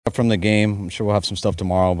From the game. I'm sure we'll have some stuff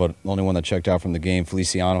tomorrow, but the only one that checked out from the game,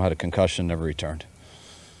 Feliciano, had a concussion, never returned.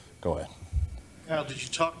 Go ahead. Kyle, did you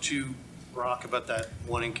talk to Brock about that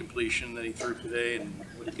one incompletion that he threw today and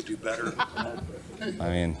what he could do better? I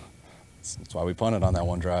mean, that's why we punted on that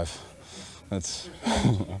one drive. I'm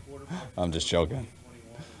just joking.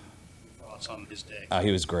 Thoughts on his day? He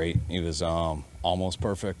was great. He was almost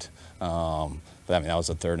perfect. But I mean, that was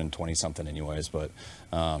a 3rd and 20-something anyways, but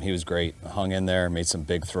he was great. Hung in there, made some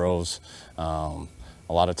big throws. A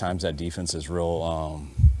lot of times that defense is real,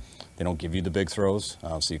 they don't give you the big throws,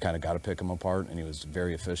 so you kind of got to pick them apart, and he was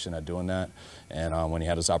very efficient at doing that. And when he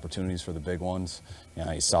had his opportunities for the big ones,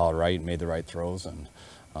 he saw it right, made the right throws, and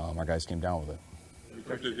our guys came down with it.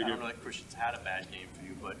 I don't know if Christian's had a bad game for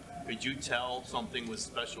you, but could you tell something was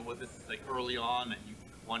special with it, like early on, that you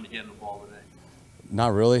wanted to get in the ball today?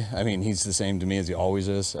 Not really. I mean, he's the same to me as he always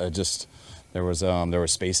is. There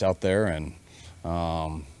was space out there, and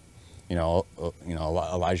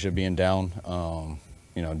Elijah being down,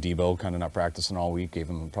 Debo kind of not practicing all week, gave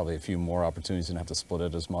him probably a few more opportunities, didn't have to split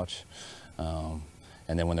it as much. And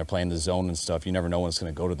then when they're playing the zone and stuff, you never know when it's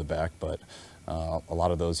going to go to the back, but a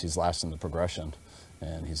lot of those he's last in the progression,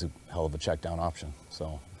 and he's a hell of a check down option.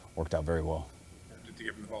 So worked out very well. Did you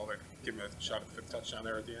give him the ball, give him a shot at the 5th touchdown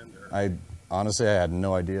there at the end? Or? Honestly, I had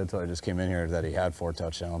no idea until I just came in here that he had 4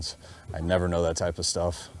 touchdowns. I never know that type of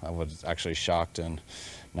stuff. I was actually shocked, and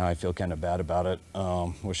now I feel kind of bad about it.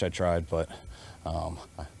 Wish I tried, but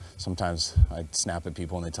sometimes I snap at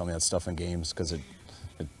people and they tell me that stuff in games because it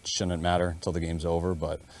shouldn't matter until the game's over.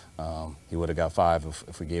 But he would have got 5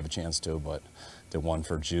 if we gave a chance to, but did 1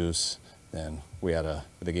 for juice. Then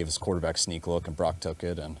they gave us quarterback sneak look, and Brock took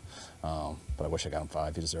it. But I wish I got him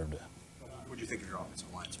 5. He deserved it. What do you think of your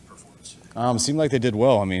offensive line's performance? Seemed like they did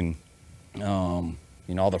well. I mean, all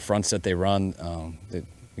the fronts that they run,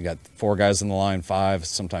 we got 4 guys in the line, 5,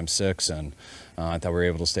 sometimes 6, and I thought we were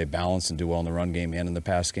able to stay balanced and do well in the run game and in the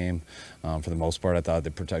pass game. For the most part, I thought they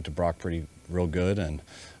protected Brock real good, and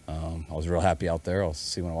I was real happy out there. I'll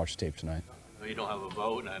see when I watch the tape tonight. I know you don't have a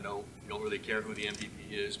vote, and I know you don't really care who the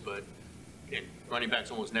MVP is, but running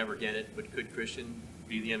backs almost never get it. But could Christian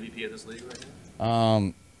be the MVP of this league right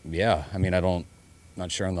now? Yeah, I mean, not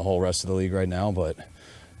sure on the whole rest of the league right now, but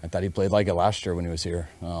I thought he played like it last year when he was here.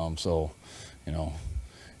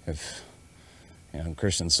 If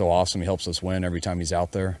Christian's so awesome, he helps us win every time he's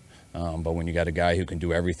out there. But when you got a guy who can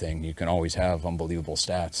do everything, you can always have unbelievable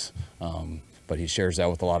stats. But he shares that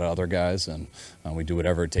with a lot of other guys, and we do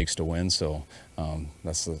whatever it takes to win. So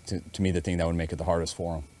that's, to me, the thing that would make it the hardest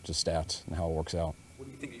for him, just stats and how it works out. What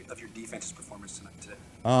do you think of your defense's performance tonight today?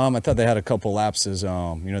 I thought they had a couple lapses.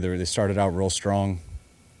 They started out real strong.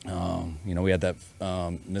 We had that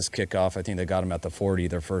missed kickoff. I think they got them at the 40,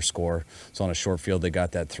 their first score. So on a short field, they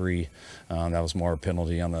got that 3. That was more a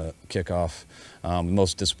penalty on the kickoff. The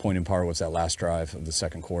most disappointing part was that last drive of the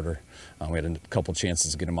second quarter. We had a couple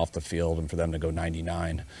chances to get them off the field and for them to go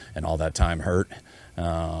 99, and all that time hurt.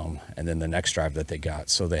 And then the next drive that they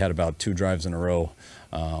got. So they had about 2 drives in a row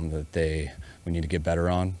that we need to get better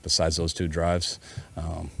on. Besides those 2 drives,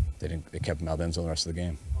 they kept them out of the end zone the rest of the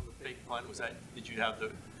game. On the fake punt,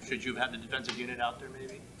 should you have had the defensive unit out there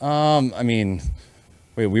maybe? I mean,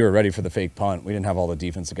 we were ready for the fake punt. We didn't have all the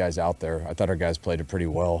defensive guys out there. I thought our guys played it pretty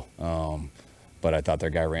well, but I thought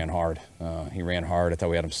their guy ran hard. He ran hard. I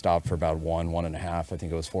thought we had him stopped for about 1.5. I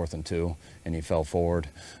think it was 4th and 2, and he fell forward.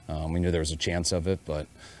 We knew there was a chance of it, but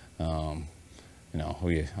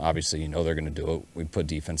we obviously they're going to do it. We put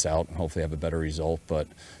defense out and hopefully have a better result, but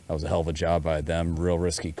that was a hell of a job by them. Real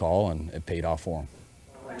risky call, and it paid off for them.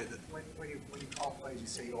 When you call plays, you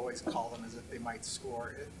say you always call them as if they might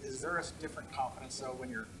score. Is there a different confidence, though, when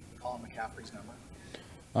you're calling McCaffrey's number?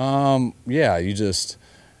 Yeah, it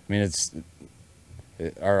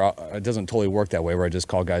doesn't totally work that way where I just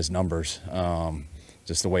call guys numbers.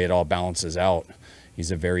 Just the way it all balances out.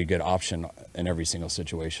 He's a very good option in every single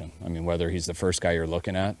situation. I mean, whether he's the first guy you're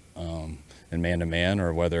looking at in man-to-man,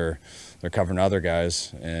 or whether they're covering other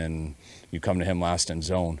guys and you come to him last in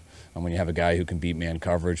zone. And when you have a guy who can beat man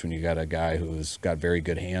coverage, when you got a guy who's got very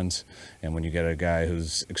good hands, and when you get a guy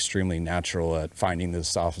who's extremely natural at finding the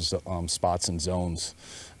soft spots and zones,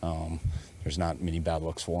 there's not many bad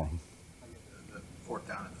looks for him. The 4th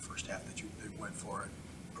down in the first half that you went for it,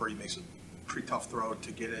 Purdy makes a pretty tough throw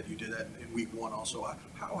to get it. You did that in week 1 also.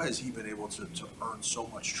 How has he been able to earn so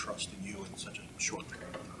much trust in you in such a short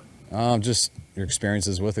period of time? Just your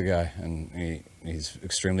experiences with the guy, and he's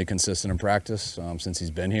extremely consistent in practice since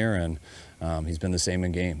he's been here, and he's been the same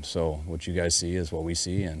in games. So what you guys see is what we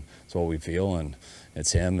see, and it's what we feel, and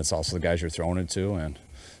it's him. It's also the guys you're throwing it to, and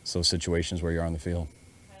it's those situations where you're on the field.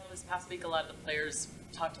 This past week, a lot of the players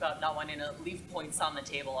talked about not wanting to leave points on the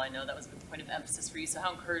table. I know that was a point of emphasis for you. So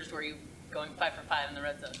how encouraged were you going 5 for 5 in the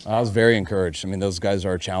red zone? I was very encouraged. I mean, those guys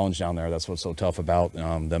are a challenge down there. That's what's so tough about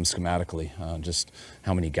them schematically. Just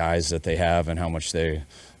how many guys that they have and how much they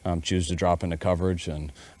choose to drop into coverage,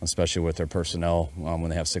 and especially with their personnel when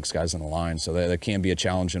they have 6 guys on the line. So that can be a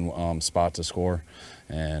challenging spot to score.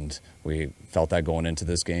 And we felt that going into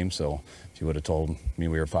this game. So if you would have told me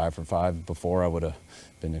we were 5 for 5 before, I would have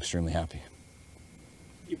been extremely happy.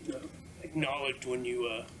 You've acknowledged when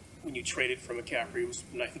you traded for McCaffrey, it was,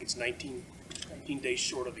 I think it's 19 days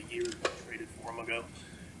short of a year you traded for him ago.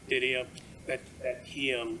 Did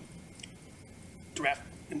he draft?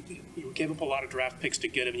 You gave up a lot of draft picks to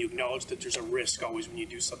get him, and you acknowledged that there's a risk always when you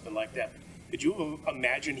do something like that. Did you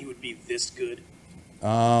imagine he would be this good?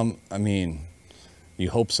 I mean, you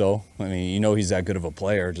hope so. I mean, you know he's that good of a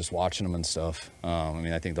player just watching him and stuff. I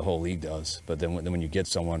mean, I think the whole league does. But then when you get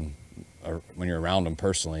someone, or when you're around him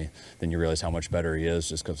personally, then you realize how much better he is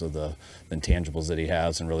just because of the intangibles that he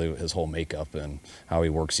has and really his whole makeup and how he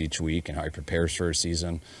works each week and how he prepares for a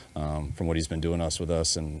season, from what he's been doing with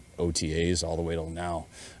us and OTAs all the way till now.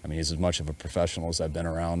 I mean, he's as much of a professional as I've been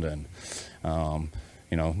around. And,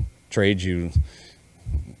 you know, trades, in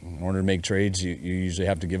order to make trades, you usually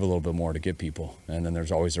have to give a little bit more to get people. And then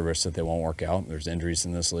there's always a risk that they won't work out. There's injuries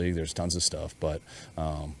in this league. There's tons of stuff. But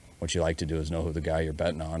what you like to do is know who the guy you're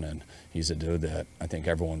betting on, and he's a dude that I think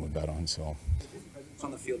everyone would bet on. So,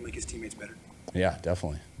 On the field, make his teammates better. yeah,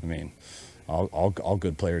 definitely. I mean, all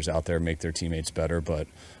good players out there make their teammates better. But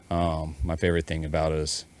my favorite thing about it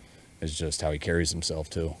is just how he carries himself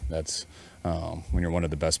too. That's when you're one of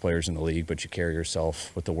the best players in the league, but you carry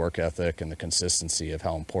yourself with the work ethic and the consistency of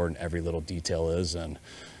how important every little detail is, and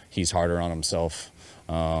he's harder on himself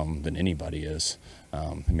than anybody is.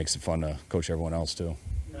 It makes it fun to coach everyone else too.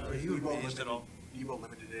 Debo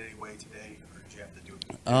limited it any way today, or did you have to do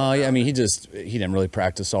it? Yeah, I mean, he didn't really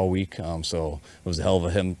practice all week, so it was a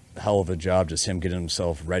hell of a job, just him getting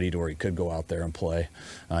himself ready to where he could go out there and play.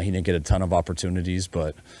 He didn't get a ton of opportunities,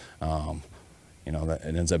 but you know, that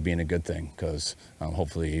it ends up being a good thing because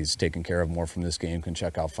hopefully he's taken care of more from this game, can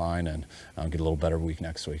check out fine, and get a little better week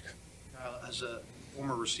next week. As a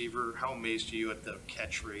former receiver, how amazed are you at the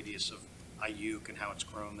catch radius of Ayuk and how it's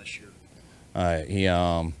grown this year?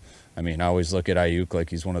 I mean, I always look at Ayuk like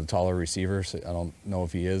he's one of the taller receivers. I don't know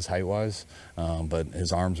if he is height-wise, but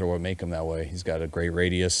his arms are what make him that way. He's got a great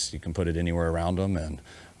radius. You can put it anywhere around him, and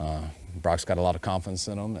Brock's got a lot of confidence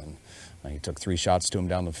in him, and he took 3 shots to him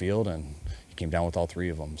down the field, and he came down with all 3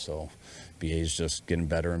 of them. So BA's just getting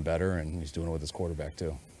better and better, and he's doing it with his quarterback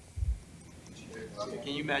too.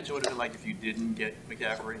 Can you imagine what it would be like if you didn't get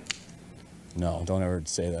McCaffrey? No, don't ever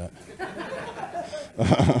say that.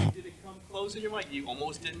 Did it come close in your mind? You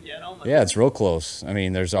almost didn't get him? Yeah, it's real close. I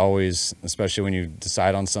mean, there's always, especially when you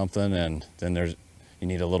decide on something and then you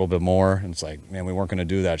need a little bit more. And it's like, man, we weren't going to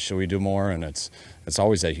do that. Should we do more? And it's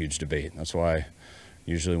always that huge debate. That's why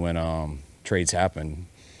usually when trades happen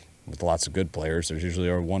with lots of good players, there's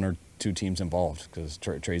usually 1 or 2 teams involved because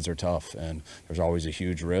trades are tough and there's always a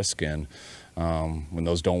huge risk. And when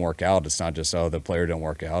those don't work out, it's not just, oh, the player didn't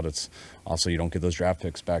work out. It's also you don't get those draft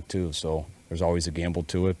picks back too. So there's always a gamble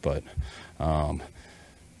to it. But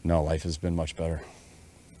no, life has been much better.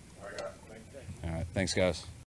 All right, thanks, guys.